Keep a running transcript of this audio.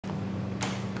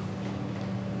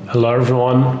Hello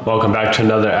everyone, welcome back to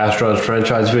another Astros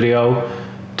franchise video.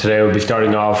 Today we'll be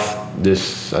starting off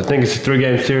this, I think it's a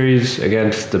 3-game series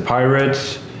against the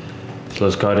Pirates. So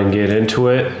let's go ahead and get into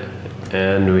it.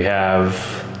 And we have,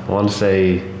 I want to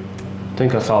say, I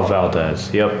think I saw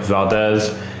Valdez. Yep,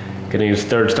 Valdez getting his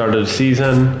 3rd start of the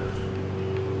season.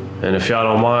 And if y'all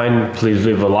don't mind, please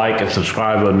leave a like and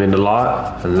subscribe, it would mean a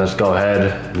lot. And let's go ahead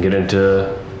and get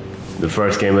into the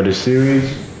first game of this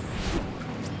series.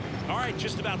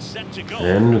 Just about set to go.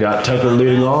 And we got Tucker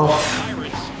leading off.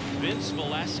 Vince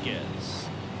Velasquez.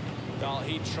 Well,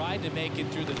 he tried to make it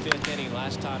through the 5th inning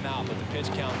last time out, but the pitch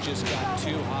count just got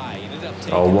too high. He ended up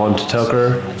taking 0-1 to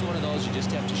Tucker. That's one of those you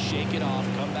just have to shake it off,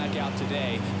 come back out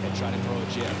today, and try to throw a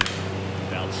jib.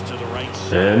 Bounce to the right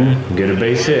side. And get a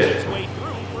base hit. Way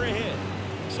through for a hit.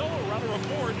 So a runner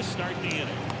aboard to start the inning.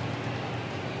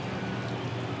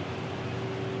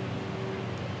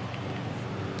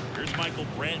 Here's Michael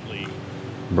Brantley.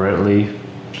 Brantley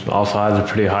also has a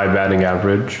pretty high batting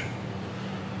average.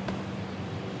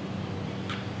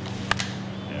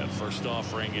 And first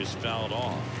offering is fouled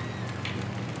off.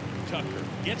 Tucker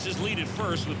gets his lead at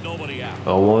first with nobody out.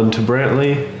 0-1 to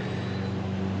Brantley.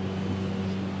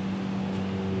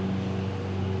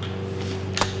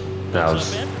 That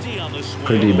was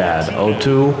pretty bad.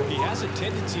 0-2. He has a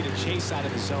tendency to chase out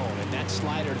of the zone, and that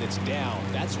slider that's down,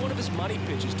 that's one of his money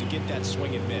pitches to get that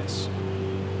swing and miss.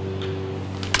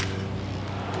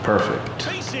 Perfect.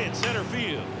 Base hit center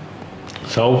field.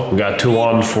 So we got 2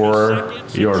 on for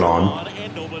Jordan.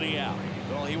 And nobody out.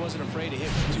 Well, he wasn't afraid to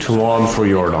hit 2 on for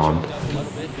Jordan. a little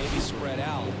bit, maybe spread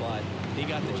out, but he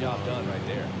got the job done right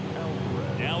there.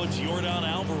 Now it's Jordan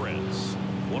Alvarez,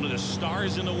 one of the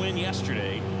stars in the win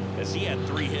yesterday, as he had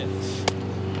 3 hits.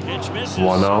 Pitch misses.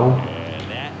 1-0.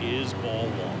 And that is ball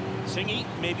 1. Singy,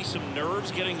 maybe some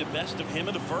nerves getting the best of him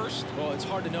in the first. Well, it's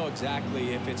hard to know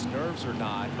exactly if it's nerves or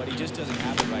not, but he just doesn't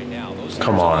have it right now. Those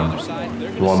Come on. the other side,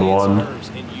 they're going to 1-1. say it's nerves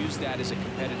and use that as a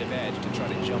competitive edge to try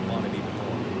to jump on him even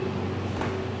more.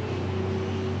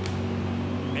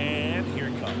 And here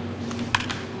it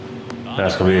comes.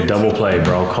 That's going to be a double play,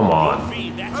 bro. Come on.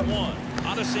 That's 1.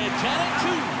 On to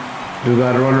Santana, 2. You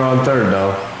got a runner on 3rd,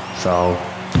 though. So,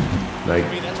 like,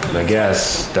 I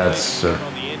guess that's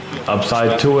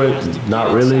upside to it.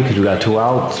 Not really, because we got 2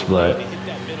 outs, but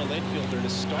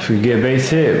if we get base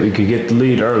hit, we could get the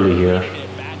lead early here.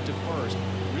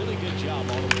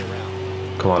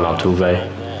 Come on, Altuve.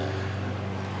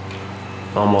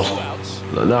 Almost,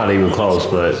 not even close,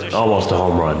 but almost a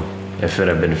home run, if it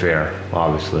had been fair,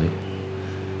 obviously.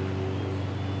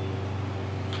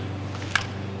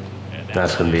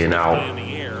 That's going to be an out.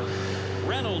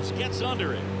 Gets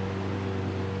under it.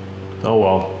 Oh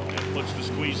well.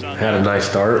 Had a nice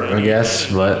start, I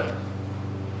guess, but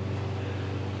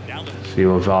see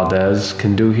what Valdez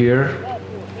can do here.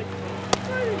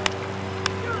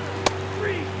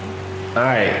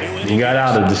 Alright, he got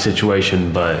out of the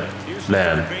situation, but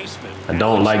man, I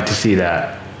don't like to see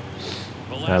that.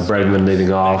 Bregman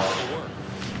leading off.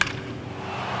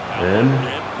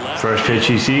 And first pitch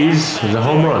he sees is a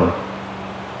home run.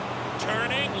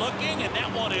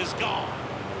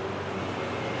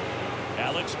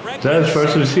 Is that his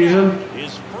first of the season?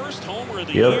 His first homer of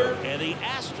the year, and the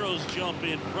Astros jump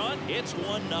in front. It's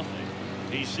 1-0.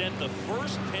 He sent the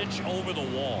first pitch over the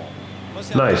wall.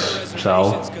 Nice,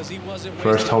 Sal.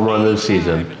 First home run of the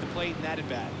season.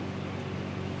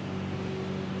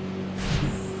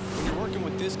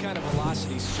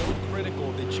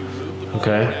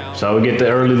 Okay, so we get the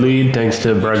early lead thanks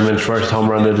to Bregman's first home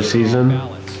run of the season.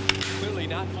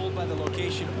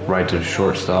 Right to the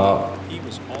shortstop.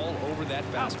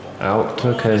 Out,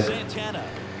 okay.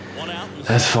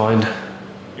 That's fine.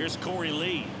 Here's Corey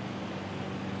Lee.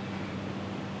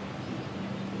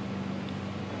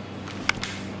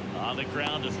 On the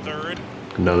ground to 3rd.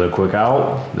 Another quick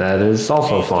out. That is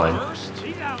also fine.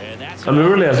 I mean,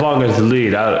 really, as long as the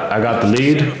lead, I got the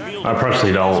lead. I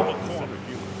personally don't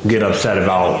get upset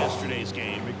about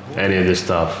any of this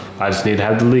stuff. I just need to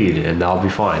have the lead, and I'll be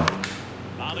fine.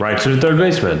 Right to the 3rd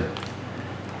baseman.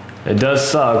 It does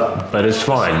suck, but it's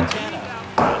fine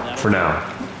for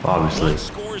now, obviously.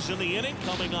 Scores in the inning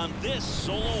coming on this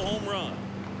solo home run.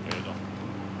 There you go.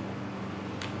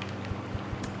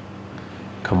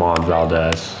 Come on,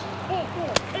 Valdez.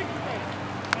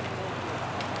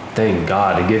 Thank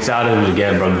God, it gets out of it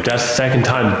again, bro. That's the 2nd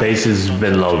time bases have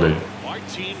been loaded.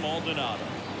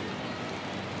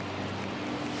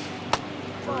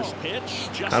 First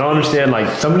pitch. I don't understand, like,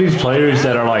 some of these players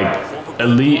that are, like,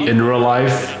 elite in real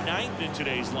life,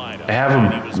 they have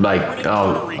them, like, I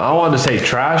don't want to say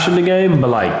trash in the game, but,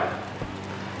 like,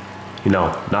 you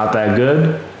know, not that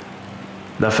good.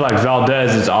 And I feel like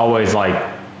Valdez is always like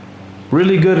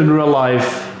really good in real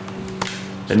life.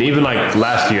 And even like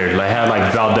last year, they had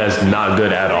like Valdez not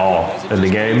good at all in the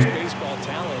game.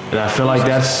 And I feel like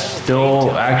that's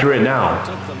still accurate now.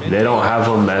 They don't have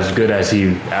him as good as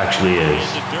he actually is.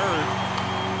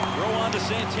 Throw on to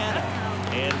Santana.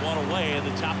 And one away in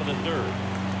the top of the third.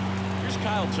 Here's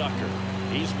Kyle Tucker.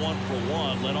 He's 1 for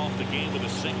 1, led off the game with a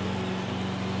single.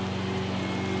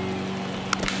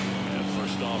 And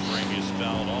first offering is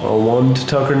fouled off. 0-1 to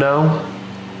Tucker now.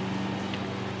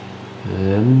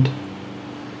 And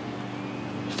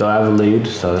still have a lead,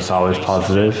 so that's always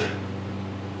positive.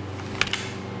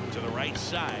 To the right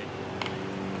side.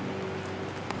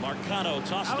 Marcano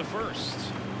tossed to first.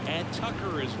 And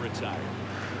Tucker is retired.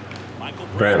 Michael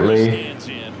Brantley stands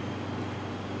in.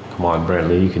 Come on,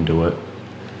 Brantley, you can do it.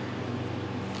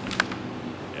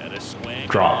 And a swing.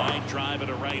 Drop. Drive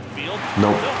into right field.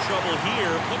 Nope. No trouble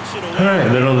here. Puts it away. All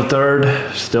right, middle of the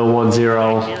third, still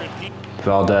 1-0.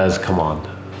 Valdez, come on.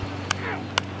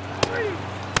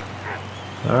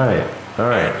 All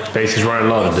right. Base is running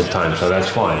low this time, so that's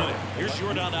fine. Here's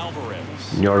Jordan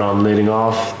Alvarez. Jordan leading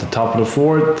off the top of the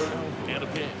fourth. And a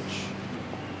pitch.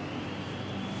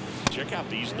 Check out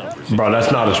these numbers. Bro,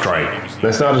 that's not a strike.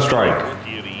 That's not a strike.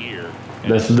 Rookie of the year.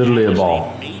 That's literally a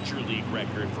ball. Major league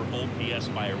record for OPS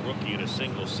by a rookie in a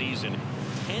single season.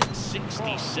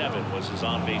 1067 was his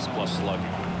on-base plus slugging.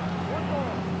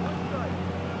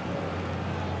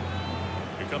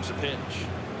 Here comes a pitch.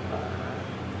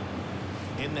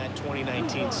 In that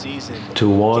 2019 season,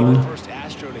 2-1. the first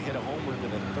Astro to hit a homer to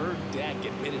the third deck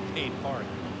at Minute Maid Park.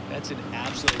 That's an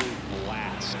absolute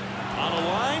blast. On a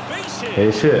line, base hit.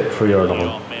 Base hit for Jordan.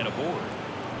 Man aboard.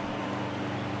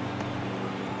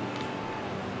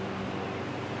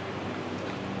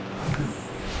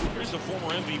 Here's the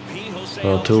former MVP, Jose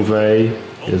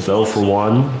Altuve is 0 for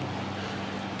 1.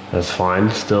 That's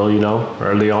fine. Still, you know,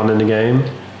 early on in the game.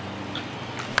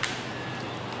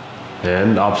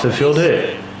 And opposite field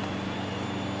hit.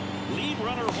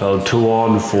 So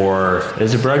 2-on for,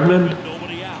 is it Bregman?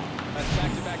 Nobody out. That's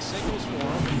back-to-back singles for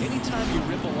him. Anytime you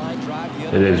rip a line drive the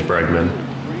other It is way, Bregman.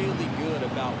 you're really good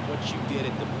about what you did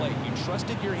at the plate. You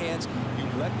trusted your hands, you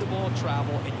let the ball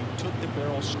travel, and you took the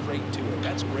barrel straight to it.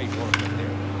 That's great work right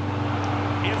there.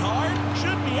 Hit hard,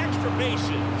 should be extra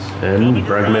bases. And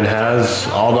Bregman has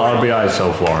all the RBIs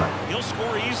so far. He'll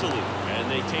score easily, and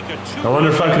they take a 2. I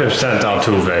wonder if I could have sent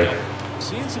Altuve.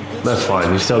 That's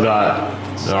fine. He still got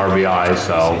the RBI,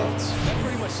 so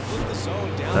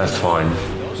that's fine.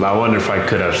 But I wonder if I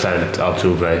could have sent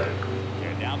Altuve.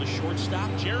 And now the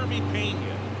shortstop, Jeremy Pena,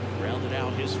 rounded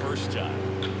out his first time.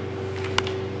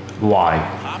 Why?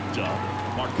 Popped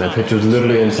up. That pitch was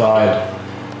literally inside.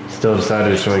 Still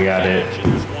decided to swing at it.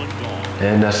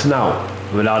 And that's an out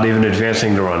without even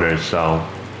advancing the runners, so.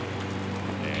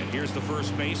 And here's the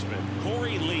first baseman,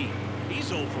 Corey Lee. He's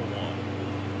 0 for 1.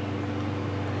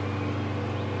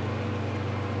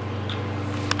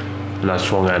 And I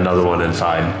swung at another one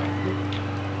inside.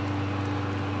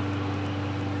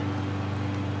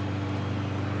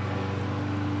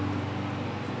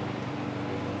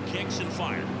 Kicks and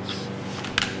fires.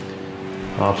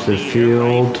 Opposite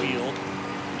field.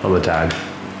 On the tag.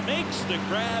 Makes the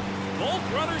grab. Both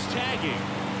runners tagging.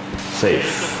 Safe.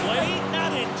 The play,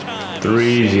 not in time.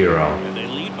 3-0. And they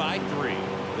lead by 3.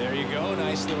 There you go.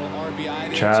 Nice little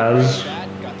RBI. Chaz.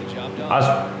 Got the job done.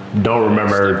 I don't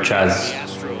remember Chaz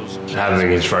having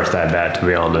his first at-bat, to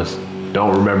be honest.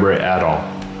 Don't remember it at all.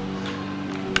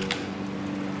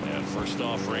 And first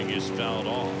offering is fouled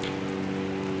off.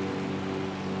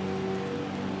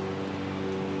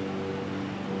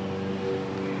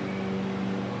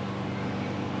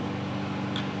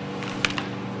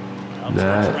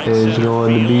 That is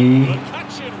going to be.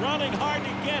 Running hard to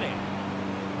get it.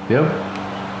 Yep.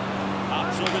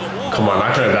 Come on,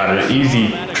 I could have got an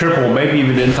easy triple, maybe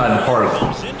even inside the park.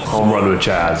 Home run with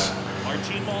Chaz.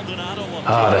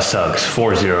 Ah, that sucks.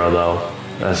 4-0 though.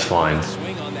 That's fine.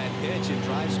 Swing on that pitch and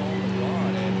drives home the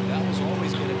run, and that was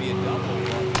always going to be a double.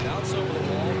 But bounce over the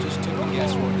wall, just took the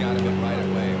guesswork out of it right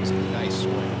away. It was a nice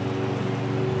swing.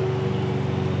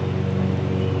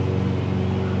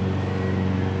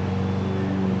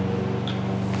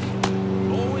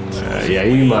 Yeah,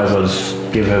 you might as well just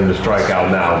give him the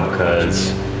strikeout now because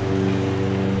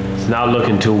it's not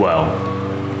looking too well.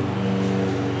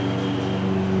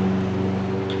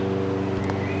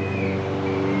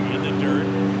 In the dirt.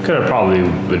 Could have probably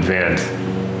advanced.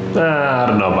 I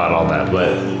don't know about all that,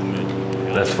 but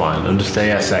that's fine. I'll just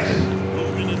stay at second.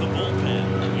 Movement in the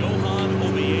bullpen. Johan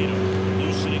Oviedo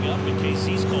loosening up in case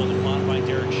he's called upon by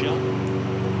Derek Shelton.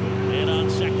 And on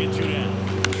second, 2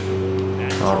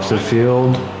 down. Opposite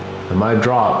field. It might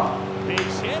drop.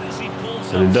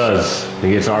 And it does.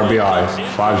 He gets RBI.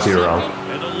 5-0.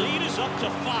 And the lead is up to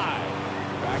 5.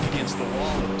 Back against the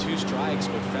wall with 2 strikes,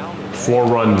 but found a way. 4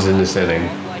 runs in this inning.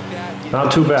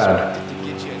 Not too bad. To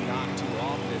get you a knock too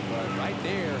often, but right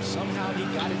there, somehow he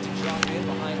got it to drop in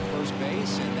behind first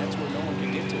base, and that's where no one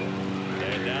can get to it.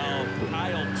 And now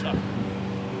Kyle Tucker.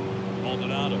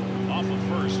 Maldonado off of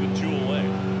first with 2 away.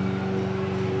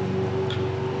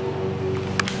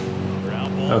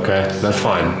 Ground ball. Okay, that's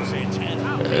fine. Santana.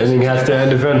 Inning has to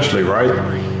end eventually, right?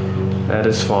 That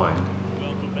is fine.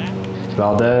 Welcome back.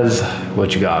 Valdez,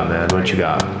 what you got, man? What you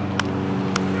got?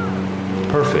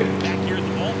 Perfect. Back here at the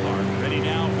ballpark, ready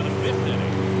now for the 5th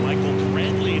inning. Michael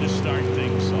Brantley to start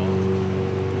things off.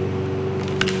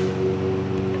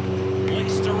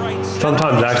 Place to right.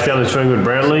 Sometimes I accidentally swing with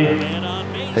Brantley,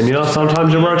 and you know,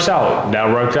 sometimes it works out. That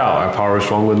worked out. I power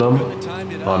swung with them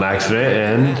on accident,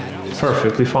 and it's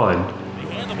perfectly fine.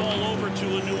 Hand the ball over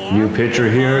to a new arm. New pitcher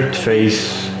here to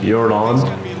face Jordan. It's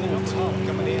going to be a little tough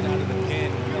coming in out of the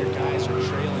pen. Your guys are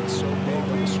trailing so big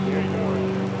on the scoreboard.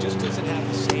 Just doesn't have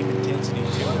the same intensity to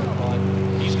it, but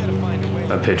he's got to find a way.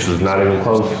 That pitch was not even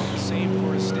close. The same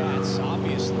for his stats,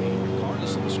 obviously,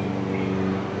 regardless of the score.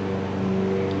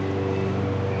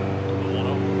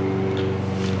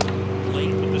 1-0.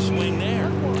 Late with the swing there.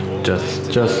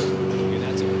 Just, And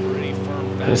that's a pretty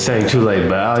firm it's saying too late,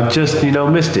 but I just, you know,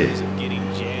 missed it. getting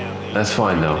jammed. That's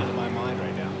fine though. Into my mind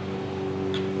right now.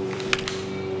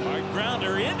 Hard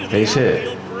grounder into the Base hit.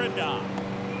 outfield for a knock.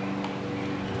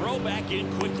 Throw back in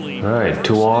quickly. All right, First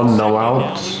 2 on, and no second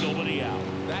outs. down with nobody out.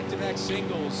 Back-to-back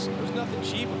singles. There's nothing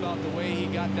cheap about the way he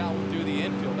got that one through the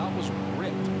infield. That was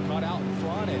ripped, cut out in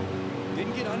front, and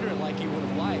didn't get under it like he would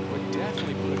have liked, but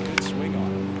definitely put a good swing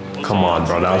on it. Come on,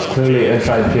 bro. That was clearly an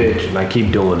inside pitch, and I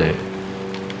keep doing it.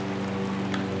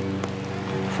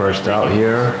 First out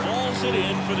here. Calls it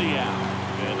in for the out.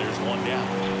 And there's 1 down.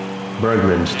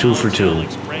 Bregman's 2 for 2.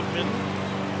 Alex Bregman.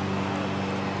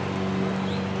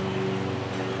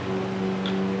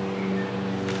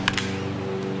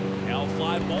 Now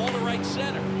fly ball to right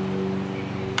center.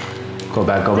 Go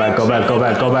back, go back, go back, go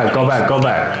back, go back, go back, go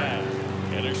back.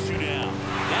 And there's 2 down.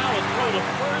 Now a throw to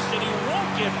first, and he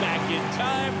won't get back in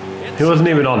time. He wasn't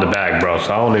even on the bag, bro,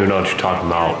 so I don't even know what you're talking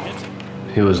about.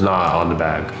 He was not on the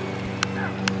bag.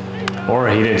 Or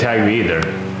he didn't tag me either.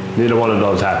 Neither one of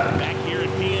those happened. Back here at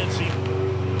PNC.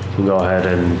 We'll go ahead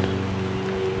and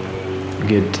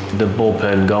get the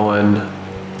bullpen going.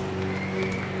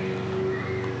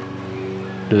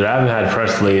 Dude, I haven't had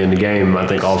Presley in the game, I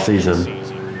think, all season.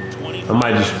 I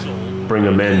might just bring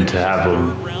him in to have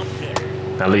him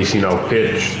at least, you know,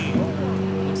 pitch.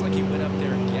 Looks like he went up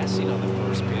there guessing on the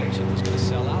first pitch and was going to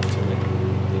sell out to it.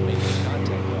 Didn't make any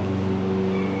contact well.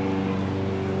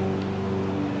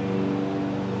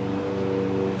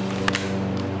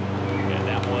 And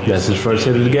that one That's his first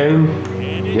hit of the game.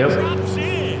 And it Yep. drops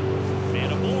in.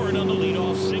 And aboard on the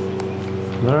leadoff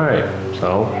single. All right,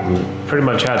 so we pretty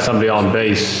much had somebody on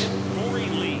base Corey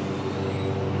Lee.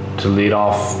 to lead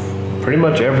off pretty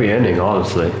much every inning,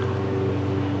 honestly,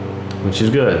 which is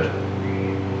good.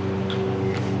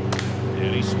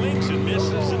 And he swings and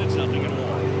misses, and it's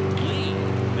 0-1. Lee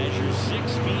measures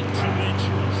 6 feet 2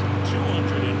 inches,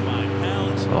 205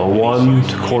 pounds. 0-1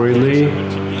 to Corey Lee.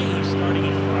 Today he's starting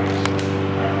at first.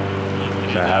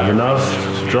 Should I have enough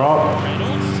to drop?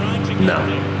 Reynolds trying to get No.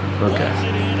 there. Okay. Pulls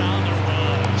it in on the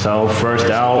run. So first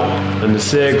out in the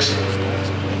 6th.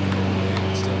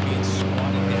 Still being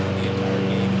swatted down the entire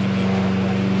game.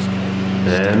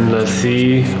 And let's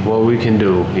see what we can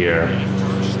do here.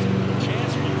 First,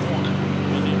 Chance McCormick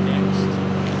with it next.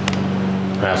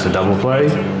 Pass a double play.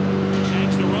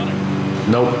 Tags the runner.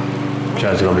 Nope.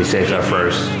 Chad's gonna be safe at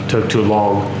first. Took too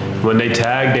long. When they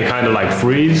tag, they kind of like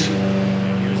freeze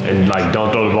and like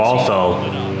don't throw the ball, so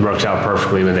it works out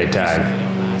perfectly when they tag.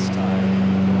 Last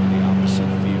time on the opposite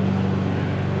field.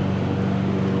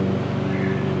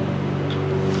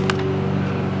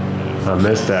 I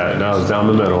missed that. That was down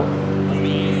the middle.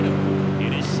 Oviedo,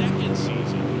 in his second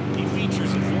season, he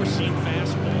features a 4-seam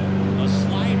fastball, a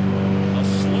slider, a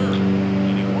slurve,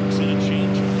 and he works in a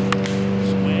changeup.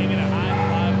 Swing and a high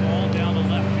fly ball down the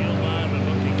left field line, but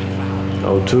looking to foul.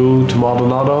 0-2 to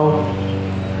Maldonado.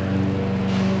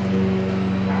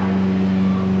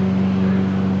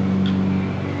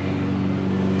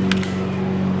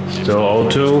 Still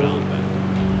 0-2.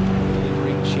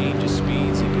 Delivering change of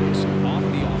speeds. He goes off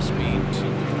the off speed to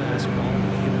the fastball. The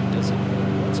hitter doesn't know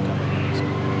what's coming next.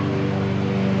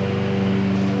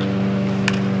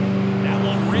 That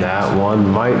one rips. That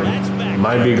one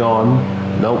might be gone.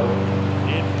 Nope.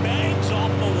 It bangs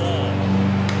off the wall.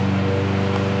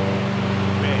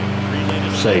 Big relay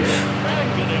to Safe.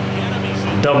 Back and again, he's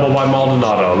in. Double by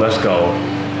Maldonado. Let's go.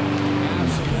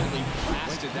 Absolutely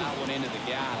blasted that one into the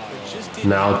gap. But just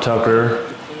didn't Now have Tucker,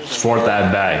 to clear the fourth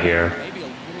at bat here. Maybe a little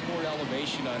more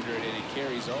elevation under it and it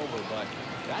carries over, but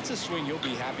that's a swing you'll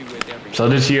be happy with every So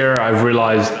this year I've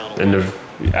realized in the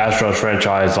Astros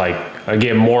franchise, like I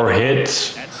get more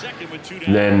hits At second with 2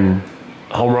 down. than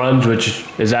home runs, which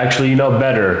is actually, you know,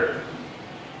 better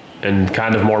and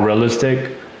kind of more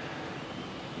realistic.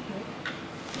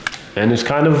 And it's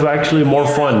kind of actually more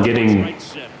fun getting Right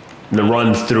center. the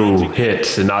runs through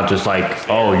hits and not just like,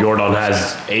 oh, Jordan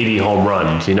has 80 home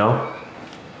runs, you know?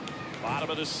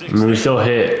 Bottom of the I sixth. mean, we still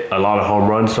hit a lot of home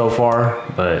runs so far,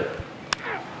 but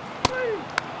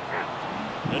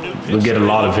The new we get a pitcher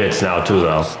lot of hits now too,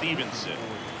 though. Stevenson.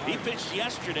 He pitched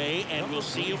yesterday, and we'll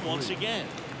see him once again.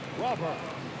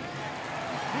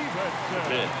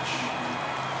 Pitch.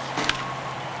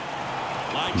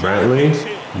 Line drive Brantley is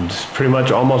hit. is pretty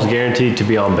much almost guaranteed to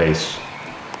be on base.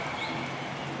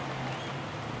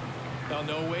 Well,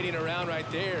 no waiting around right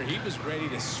there. He was ready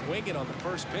to swing it on the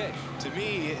first pitch. To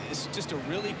me, it's just a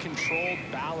really controlled,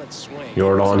 balanced swing.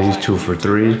 Jordan, he's 2 for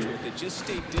 3. Just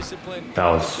stay disciplined. That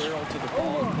was barrel to the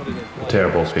ball and put it in play.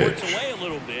 Terrible Works pitch. away a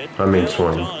little bit. I mean, Well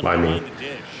swing done by me. behind the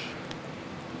dish.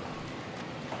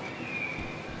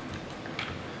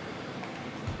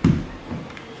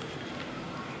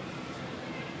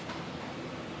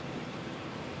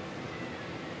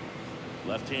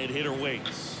 Left-hand hitter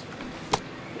waits.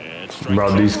 And strike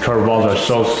Bro, two. these curveballs are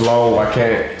so slow. I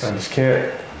just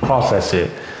can't process it.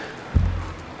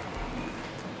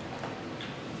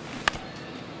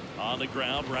 On the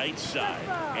ground, right side.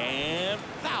 And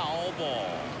foul ball.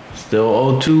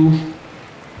 Still 0-2.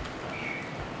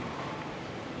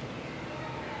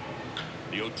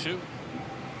 The 0-2.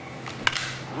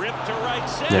 Ripped to right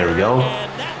center. There we go.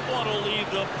 And that one will leave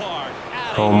the park.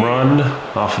 Outta Home here. run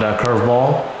off of that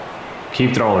curveball.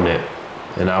 Keep throwing it,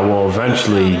 and I will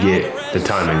eventually get the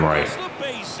timing right.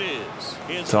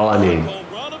 That's all I need.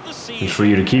 Is for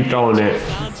you to keep throwing it,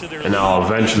 and I'll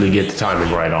eventually get the timing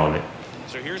right on it.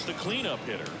 So here's the cleanup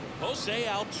hitter, Jose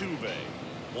Altuve,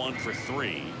 1 for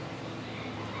 3.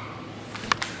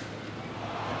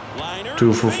 Liner,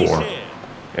 2 for base 4. hit.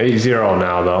 8-0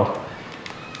 now, though.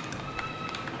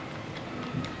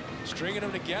 Stringing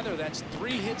them together, that's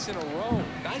 3 hits in a row.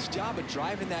 Nice job of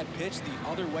driving that pitch the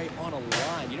other way on a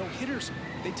line. You know, hitters,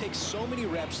 they take so many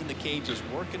reps in the cages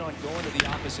working on going to the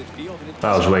opposite field. And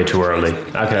That was way too early.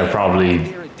 I could have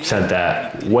probably sent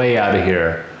that way out of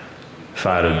here if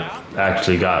I'd have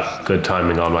actually got good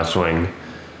timing on my swing.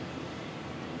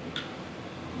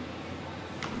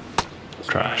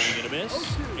 Trash. Swing and a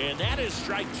miss, and that is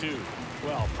strike 2.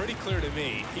 Well, pretty clear to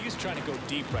me. He was trying to go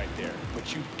deep right there,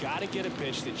 but you got to get a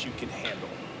pitch that you can handle.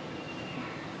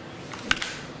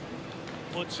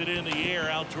 Puts it in the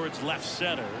air out towards left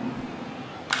center.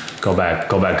 Go back,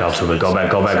 Altuve. Go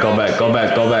back.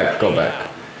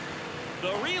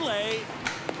 The relay,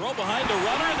 throw behind the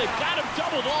runner, they've got him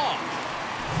doubled off.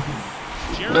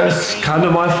 Jeremy That's Payne kind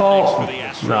of my fault. for the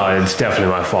Astros. No, it's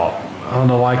definitely my fault. I don't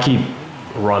know why I keep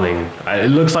running. It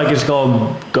looks like it's going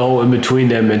to go in between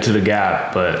them into the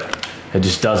gap, but it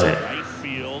just doesn't. Right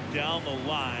field, down the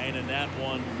line, and that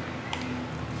one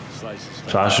slices.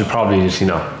 So I should probably just,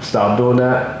 stop doing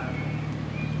that.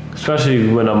 Especially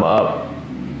when I'm up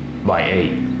by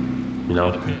 8.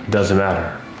 It doesn't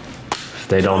matter. If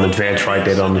they don't advance right,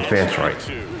 they don't advance right.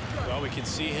 Well, we can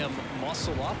see him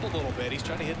muscle up a little bit. He's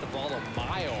trying to hit the ball a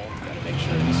mile. Got to make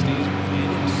sure he stays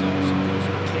within himself so those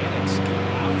mechanics get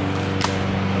out.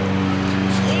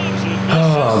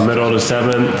 Oh, middle of the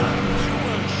 7th.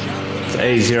 It's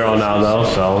 8-0 now, though,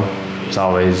 so it's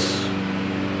always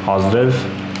positive.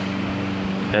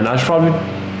 And I should probably,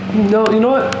 you know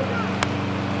what?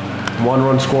 1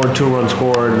 run scored, 2 runs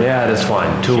scored. Yeah, that's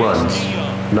fine. 2 runs.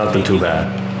 Nothing too bad.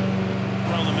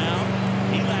 From the mound,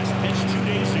 he last pitched 2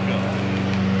 days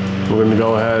ago. We're going to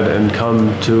go ahead and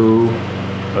come to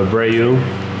Abreu.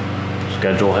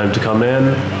 Schedule him to come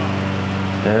in.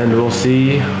 And we'll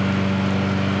see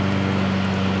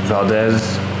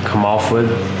Valdez come off with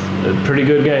a pretty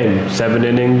good game. 7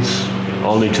 innings,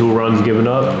 only 2 runs given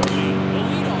up. The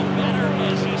leadoff batter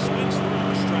as he swings through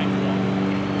for strike 1.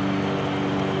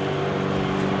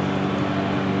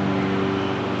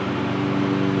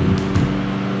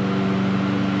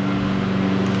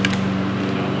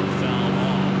 That one fouled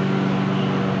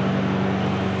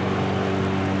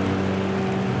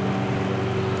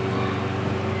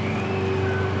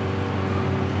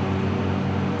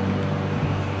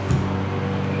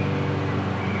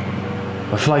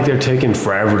I feel like they're taking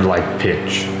forever to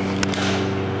pitch.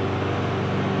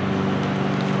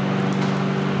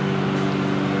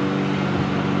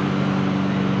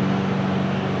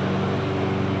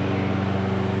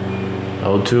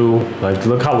 0-2. Like,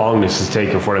 look how long this is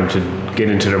taking for them to get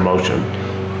into their motion.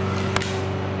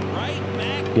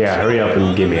 Yeah, hurry up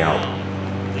and get me out.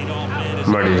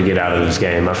 I'm ready to get out of this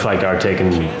game. I feel like they're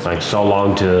taking like so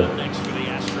long to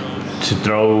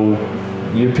throw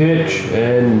your pitch,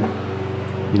 and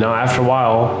you know, after a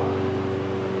while,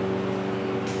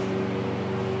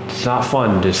 it's not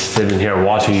fun just sitting here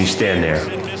watching you stand there.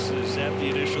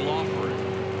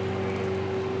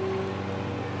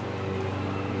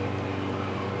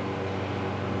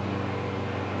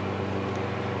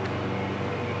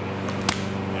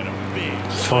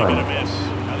 It's fun. I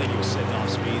think he was sitting off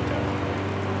speed there.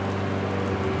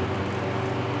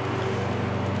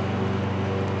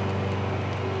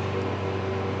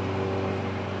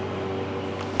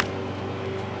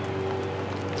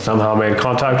 Somehow made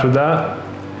contact with that.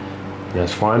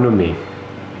 That's fine with me.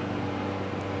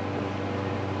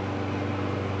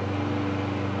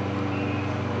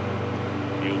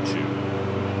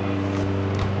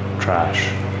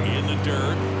 Trash. In the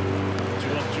dirt. 2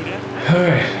 up, 2 down. All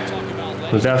right.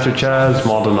 Who's after Chaz?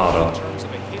 Maldonado. In terms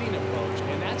of a hitting approach,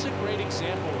 and that's a great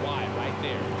example why right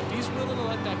there. He's willing to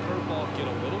let that curveball get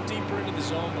a little deeper into the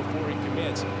zone before he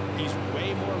commits. He's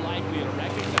way more likely to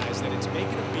recognize that it's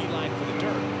making a beeline for the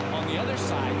dirt. On the other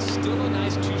side, still a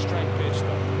nice 2-strike pitch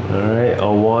though. All right,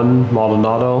 0-1,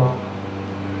 Maldonado.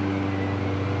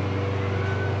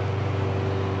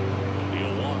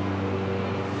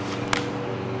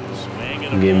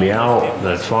 Get me out.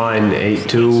 That's fine.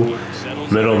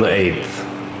 8-2, middle of the 8th.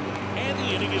 And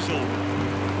the inning is over.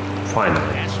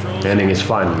 Finally. The inning is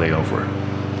finally over.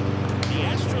 The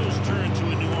Astros turn to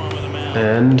a new arm of the mound.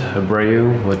 And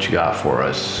Abreu, what you got for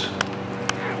us?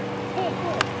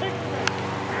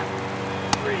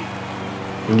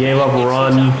 We gave up a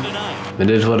run. It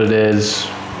is what it is.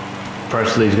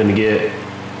 Presley's going to get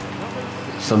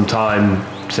some time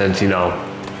since, you know,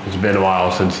 it's been a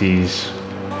while since he's...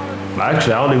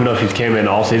 Actually, I don't even know if he's came in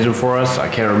all season for us. I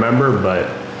can't remember, but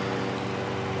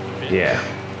yeah.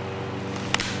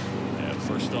 That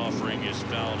first offering is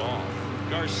fouled off.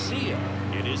 Garcia,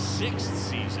 in his 6th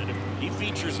season, he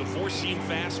features a 4-seam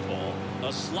fastball,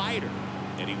 a slider,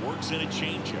 and he works in a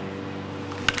changeup.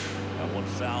 That one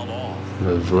fouled off. It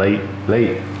was late,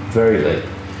 very late.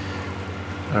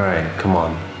 All right, come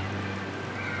on.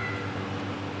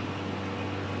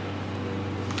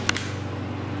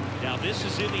 Now this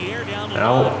is in the air down the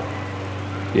Out.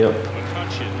 line. Yep.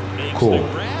 McCutcheon makes Cool.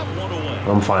 the grab, 1 away.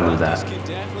 I'm fine with that.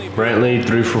 Brantley,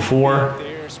 3 for 4.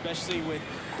 There, especially with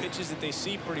pitches that they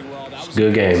see pretty well. That was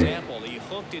Good a game. example. He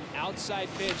hooked an outside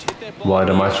pitch, hit that ball. What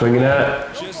am I swinging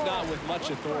at? Just not with much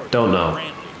authority. Don't know.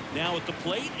 Brantley now at the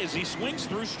plate as he swings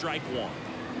through strike 1.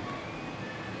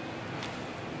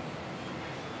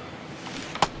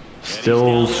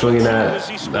 Still swinging at,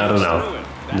 I don't know,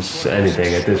 just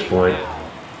anything at this point.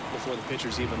 Before the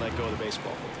pitchers even let go of the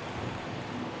baseball.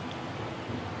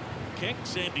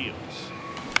 Kicks and deals.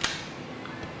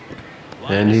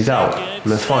 And he's out.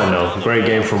 That's fine though. Great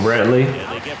game from Brantley.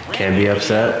 Can't be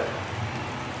upset.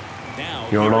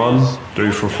 Going on,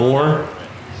 3 for 4.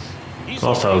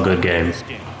 Also a good game.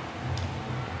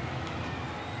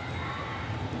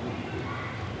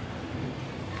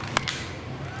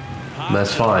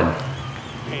 That's fine.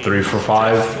 3 for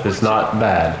 5 is not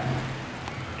bad.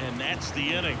 And that's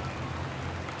the inning.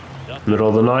 Middle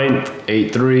of the 9th,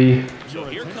 8-3.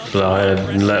 So go ahead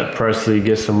and let Presley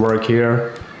get some work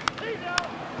here.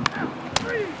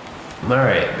 All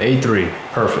right, 8-3,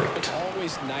 perfect.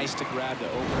 Always nice to grab the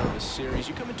opener of a series.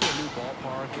 You come into a new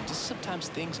ballpark, and just sometimes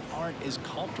things aren't as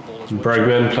comfortable as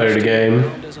Bregman, player of the game.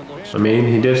 I mean,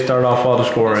 he did start off all the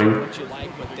scoring.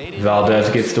 Valdez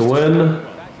gets the win.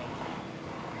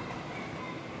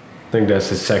 I think that's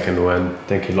his 2nd win. I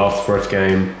think he lost the first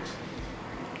game.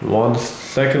 Won the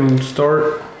 2nd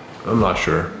start? I'm not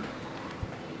sure.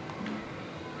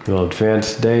 We'll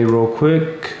advance today real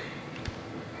quick.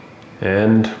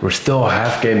 And we're still a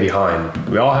half game behind.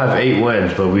 We all have 8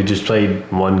 wins, but we just played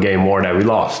 1 game more that we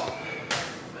lost.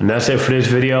 And that's it for this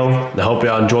video. I hope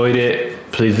y'all enjoyed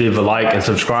it. Please leave a like and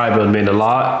subscribe. It would mean a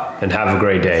lot. And have a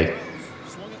great day.